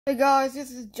Hey guys,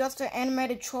 this is just an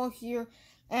animated troll here,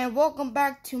 and welcome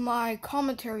back to my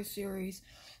commentary series.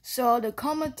 So the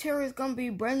commentary is gonna be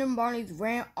Barney's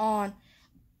rant on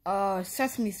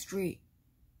Sesame Street.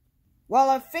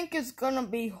 Well, I think it's gonna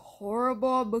be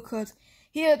horrible because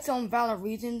he had some valid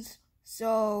reasons.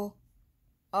 So,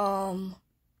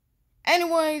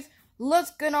 anyways, let's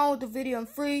get on with the video in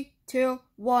 3, 2,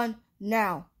 1,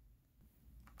 now.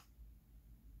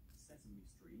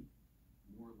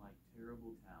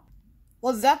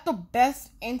 Was that the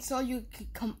best answer you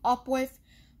could come up with?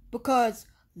 Because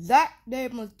that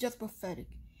name was just pathetic.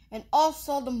 And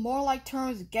also, the more like term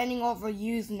is getting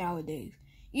overused nowadays.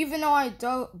 Even though I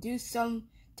don't do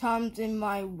sometimes in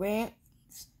my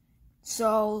rants.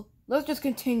 So, let's just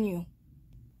continue.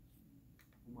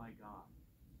 Oh my god,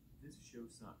 this show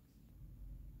sucks.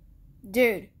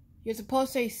 Dude, you're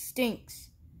supposed to say stinks.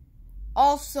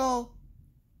 Also,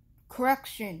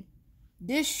 correction.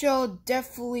 This show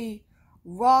definitely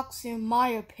rocks in my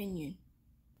opinion.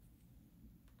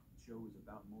 The show is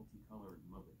about multicolored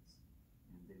Muppets,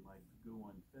 and they like to go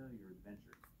on failure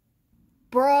adventures.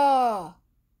 Bruh,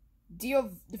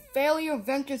 the failure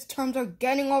adventures terms are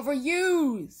getting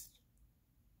overused.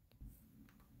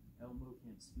 Elmo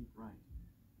can't speak right,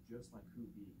 just like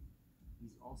Hoobie.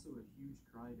 He's also a huge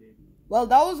crybaby. Well,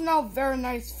 that was not very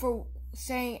nice for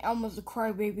saying Elmo's a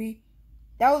crybaby.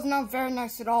 That was not very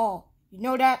nice at all. You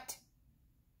know that?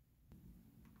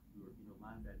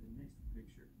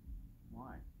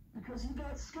 Because he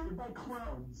got scared by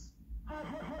clowns.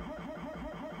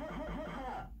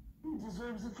 He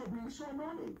deserves it for being so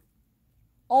naughty.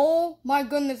 Oh my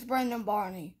goodness,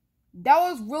 Barney. That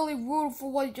was really rude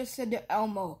for what you just said to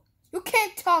Elmo. You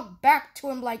can't talk back to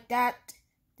him like that.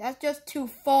 That's just too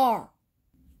far.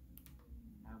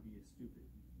 Abby is stupid.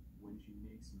 When she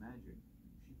makes magic,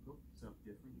 she cooks up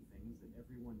different things that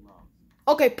everyone loves.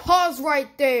 Okay, pause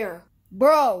right there.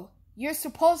 Bro, you're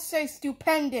supposed to say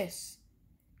stupendous.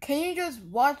 Can you just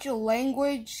watch your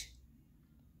language?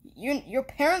 Your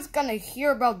parents gonna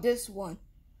hear about this one.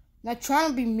 Not trying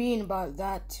to be mean about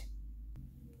that.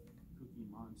 Cookie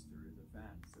Monster is a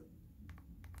fan, so...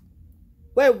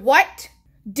 Wait, what?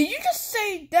 Did you just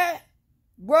say that?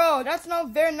 Bro, that's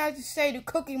not very nice to say to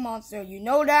Cookie Monster. You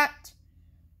know that?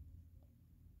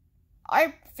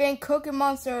 I think Cookie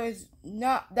Monster is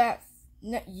not that...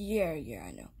 Yeah,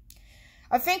 I know.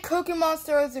 I think Cookie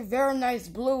Monster is a very nice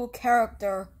blue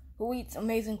character who eats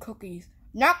amazing cookies.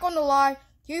 Not gonna lie,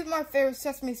 he's my favorite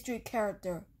Sesame Street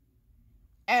character.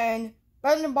 And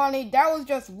Barney, that was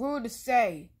just rude to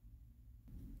say.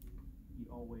 He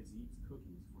always eats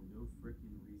cookies for no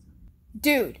freaking reason.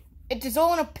 Dude, it's his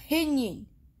own opinion.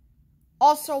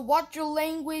 Also, watch your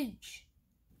language.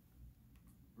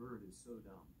 Bird is so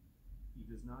dumb. He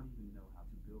does not even know how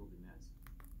to build a nest.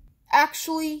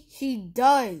 Actually, he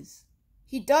does.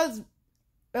 He does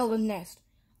build a nest.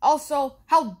 Also,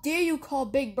 how dare you call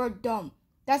Big Bird dumb?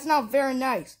 That's not very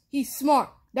nice. He's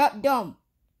smart, not dumb.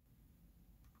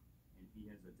 And he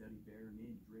has a teddy bear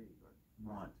named Raider.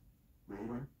 What?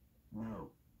 Raider?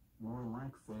 No. More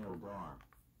like failed dog.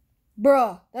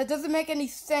 Bruh, that doesn't make any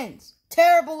sense.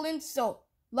 Terrible insult.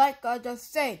 Like I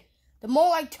just said, the more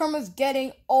like term is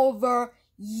getting overused.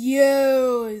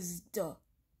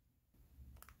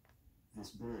 This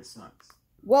bear sucks.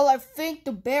 Well, I think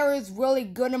the bear is really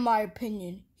good in my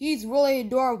opinion. He's really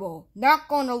adorable. Not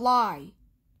gonna lie.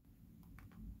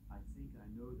 I think I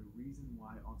know the reason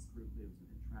why Oscar lives in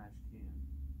a trash can.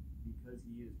 Because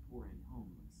he is poor and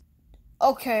homeless.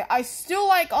 Okay, I still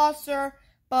like Oscar,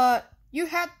 but you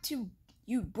have to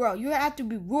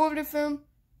be rude with him.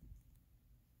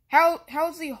 How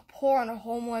is he poor and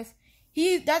homeless?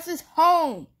 That's his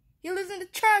home. He lives in the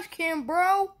trash can,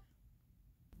 bro.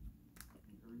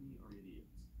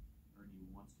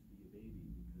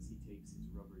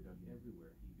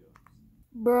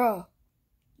 Bruh,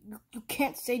 you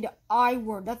can't say the I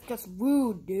word. That's just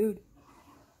rude, dude.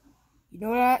 You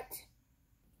know that?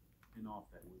 And off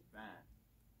that was bad.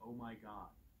 Oh my god.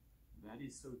 That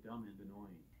is so dumb and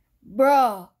annoying.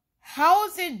 Bruh, how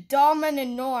is it dumb and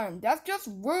annoying? That's just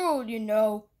rude, you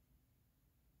know.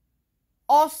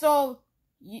 Also,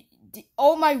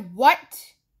 oh my what?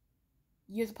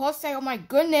 You're supposed to say, oh my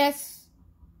goodness.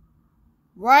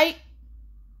 Right?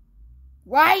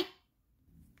 Right?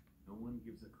 No one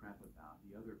gives a crap about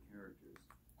the other characters.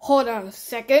 Hold on a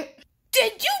second.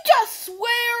 Did you just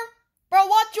swear? Bro,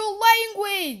 watch your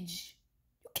language.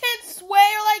 You can't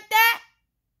swear like that.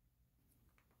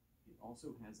 It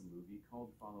also has a movie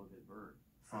called Follow That Bird.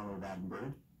 Follow that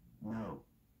bird? No.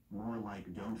 More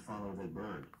like don't follow that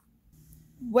bird.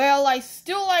 Well, I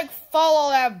still like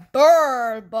follow that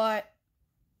bird, but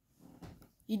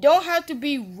You don't have to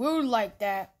be rude like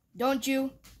that, don't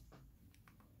you?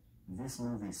 This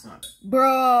movie sucks.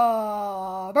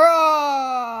 Bruh.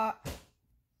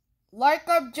 Like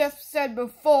I've just said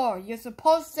before, you're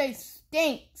supposed to say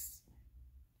stinks.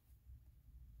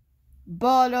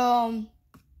 But,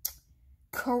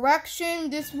 correction,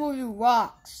 this movie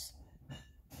rocks.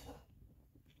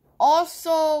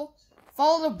 Also,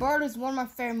 Follow the Bird is one of my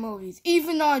favorite movies,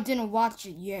 even though I didn't watch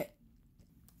it yet.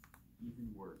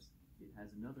 Even worse, it has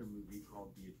another movie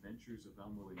called The Adventures of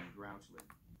Elmo and Grouchlet.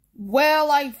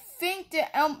 Well, I think the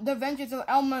Adventures of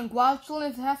Elmo and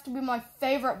Grouchlet has to be my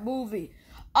favorite movie.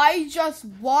 I just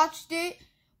watched it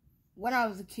when I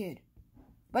was a kid.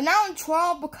 But now I'm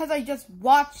 12 because I just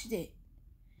watched it.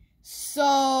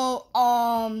 So,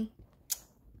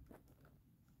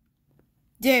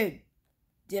 dude,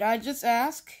 did I just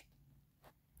ask?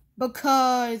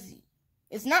 Because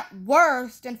it's not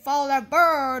worse than Follow That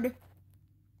Bird.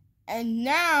 And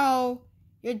now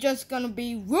you're just gonna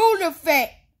be rude of it.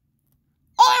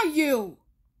 Are you?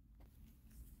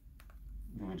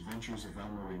 The Adventures of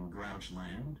Elmo in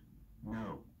Grouchland?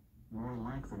 No. More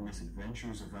like The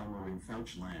Misadventures of Elmo in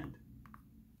Fouchland.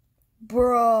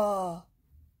 Bruh.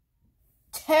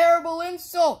 Terrible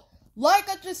insult. Like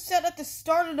I just said at the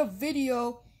start of the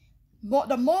video,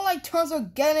 the more like terms are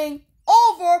getting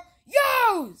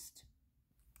overused.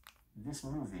 This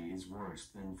movie is worse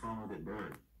than Follow That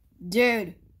Bird.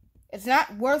 Dude, it's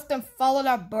not worse than Follow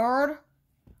That Bird.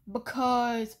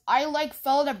 Because I like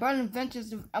Follow That Bird and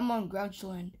Adventures of Elmo and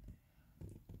Grouchland.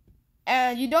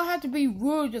 And you don't have to be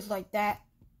rude just like that.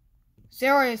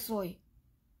 Seriously.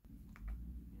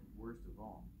 And worst of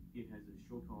all, it has a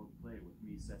show called Play with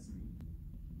Me, Sesame.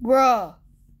 Bruh.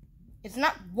 It's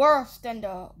not worse than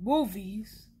the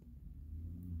movies.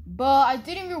 But I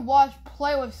didn't even watch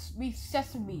Play with Me,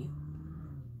 Sesame.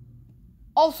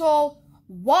 Also,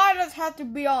 why does it have to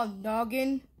be on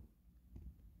Noggin?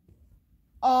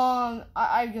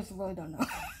 I just really don't know.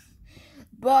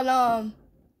 But,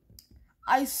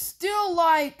 I still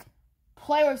like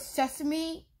Play with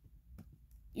Sesame,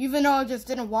 even though I just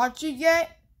didn't watch it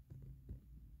yet.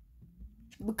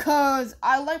 Because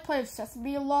I like Play with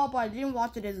Sesame a lot, but I didn't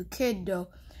watch it as a kid, though.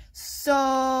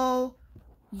 So,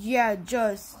 yeah,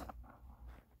 just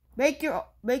make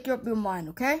up your mind,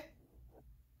 okay?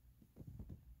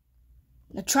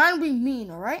 Now, try and be mean,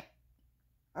 alright?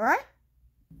 Alright?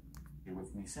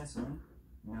 With Me Sesame?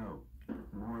 No.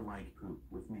 More like Poop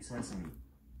with Me Sesame.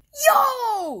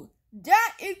 Yo!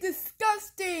 That is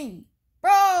disgusting!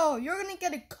 Bro, you're gonna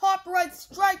get a copyright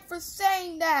strike for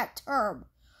saying that term.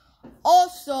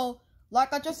 Also,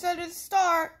 like I just said at the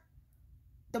start,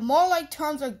 the more like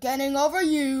terms are getting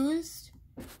overused.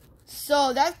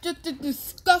 So that's just a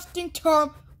disgusting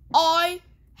term I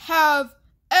have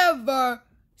ever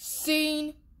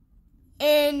seen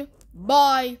in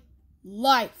my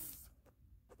life.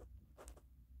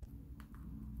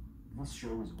 This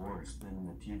show is worse than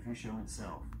the TV show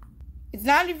itself. It's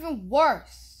not even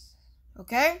worse,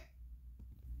 okay?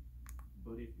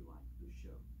 But if you like the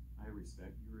show, I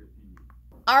respect your opinion.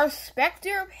 I respect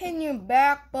your opinion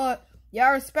back, but yeah,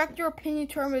 I respect your opinion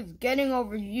term is getting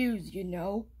overused, you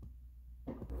know?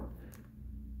 Anyways,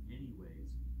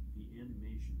 the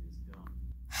animation is dumb.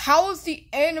 How is the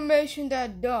animation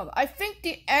that dumb? I think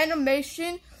the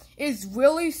animation is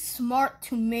really smart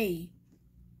to me.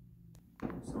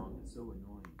 The song is so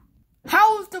annoying.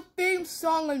 How is the theme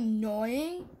song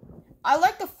annoying? I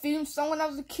liked the theme song when I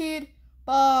was a kid,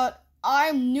 but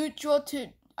I'm neutral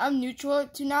to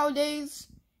nowadays.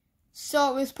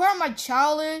 So it's part of my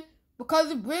childhood because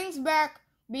it brings back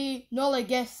me no la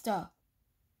gesta.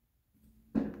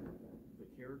 The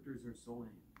characters are so lame.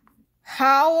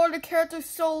 How are the characters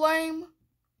so lame?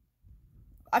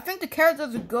 I think the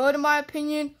characters are good in my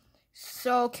opinion.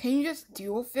 So can you just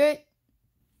deal with it?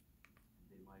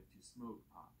 They like to smoke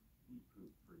pot, eat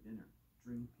poop for dinner,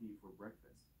 drink pee for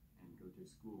breakfast, and go to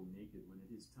school naked when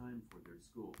it is time for their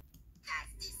school.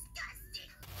 That's disgusting.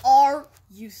 Are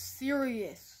you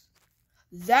serious?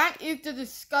 That is the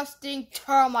disgusting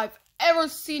term I've ever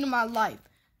seen in my life.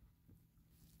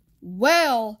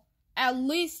 Well, at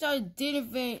least I didn't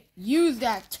even use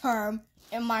that term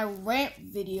in my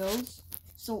rant videos.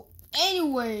 So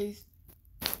anyways,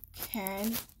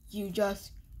 can you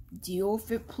just deal with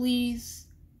it, please?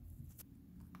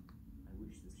 I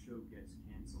wish this show gets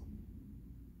canceled.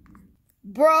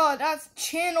 Bruh, that's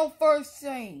channel first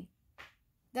thing.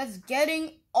 That's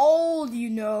getting old, you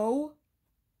know.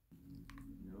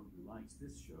 You know who likes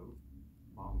this show?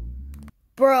 Barney.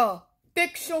 Bruh,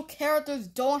 fictional characters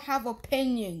don't have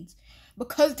opinions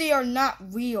because they are not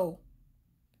real.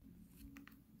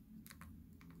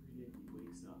 Every day he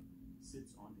wakes up,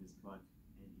 sits on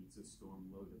eats a storm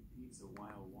load of pizza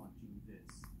while watching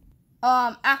this.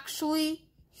 Actually,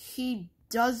 he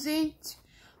doesn't,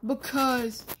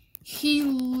 because he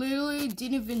literally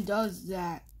didn't even does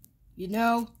that, you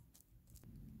know?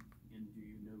 And do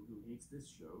you know who hates this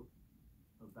show?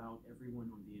 About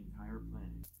everyone on the entire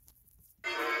planet.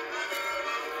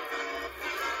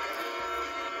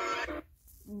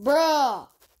 Bruh,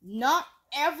 not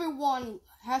everyone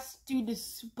has to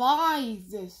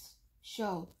despise this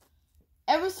show.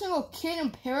 Every single kid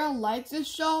and parent likes this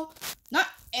show. Not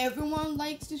everyone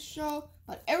likes this show,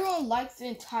 but everyone likes the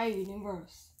entire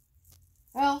universe.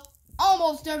 Well,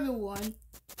 almost everyone,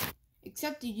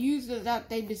 except the users that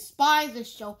they despise the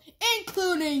show,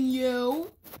 including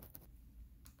you.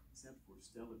 Except for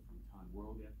Stella from Town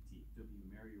World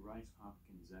FTW Mary Rice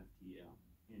Hopkins FTL.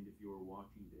 And if you're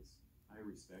watching this, I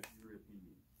respect your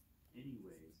opinion.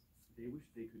 Anyways, they wish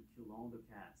they could kill all the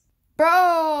cast.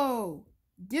 Bro,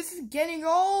 this is getting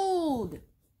old.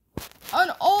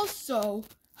 And also,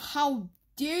 how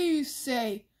dare you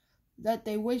say that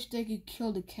they wish they could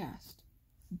kill the cast?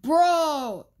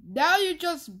 Bro, now you're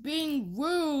just being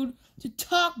rude to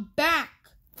talk back.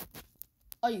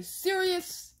 Are you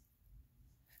serious?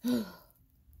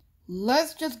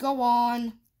 Let's just go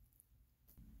on.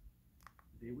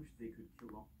 They wish they could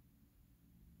kill all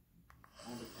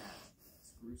the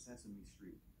cast. Screw Sesame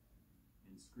Street.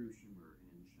 And screw Shimmer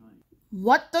and Shine.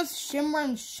 What does Shimmer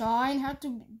and Shine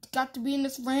got to be in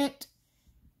this rant?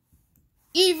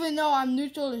 Even though I'm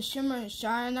neutral to Shimmer and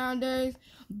Shine nowadays,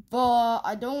 but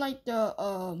I don't like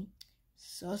the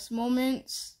sus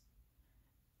moments.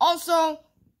 Also,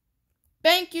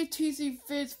 thank you TC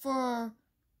Fizz for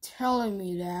telling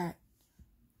me that.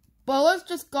 But let's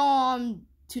just go on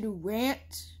to the rant.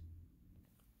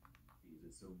 These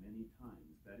are so many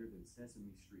times better than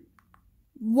Sesame Street.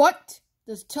 What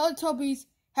does Teletubbies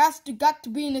got to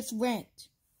be in this rant?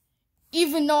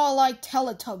 Even though I like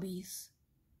Teletubbies.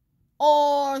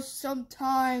 Or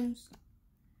sometimes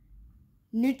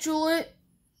neutral it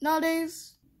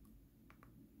nowadays.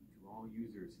 To all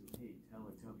users who hate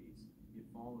Teletubbies, if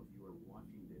all of you are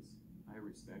watching this, I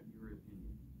respect your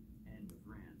opinion. End of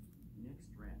rant. Next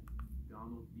rant.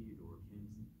 Donald Theodore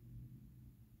Kinsey.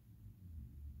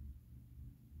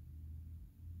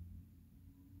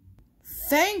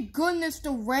 Thank goodness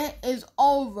the rant is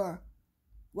over.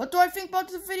 What do I think about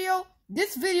this video?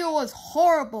 This video was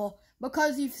horrible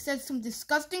because he said some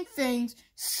disgusting things,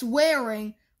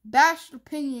 swearing, bashed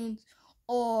opinions,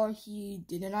 or he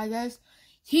didn't, I guess.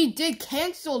 He did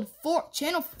cancel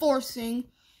channel forcing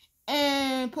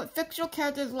and put fictional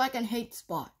characters like an hate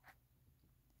spot.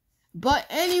 But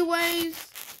anyways,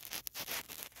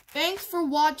 thanks for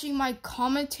watching my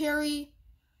commentary.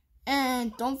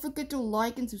 And don't forget to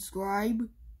like and subscribe.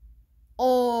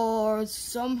 Or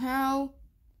somehow.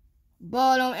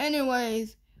 But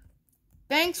anyways,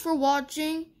 thanks for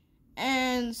watching.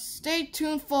 And stay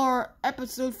tuned for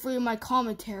episode 3 of my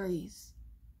commentaries.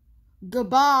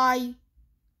 Goodbye.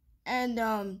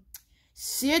 And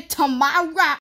see you tomorrow.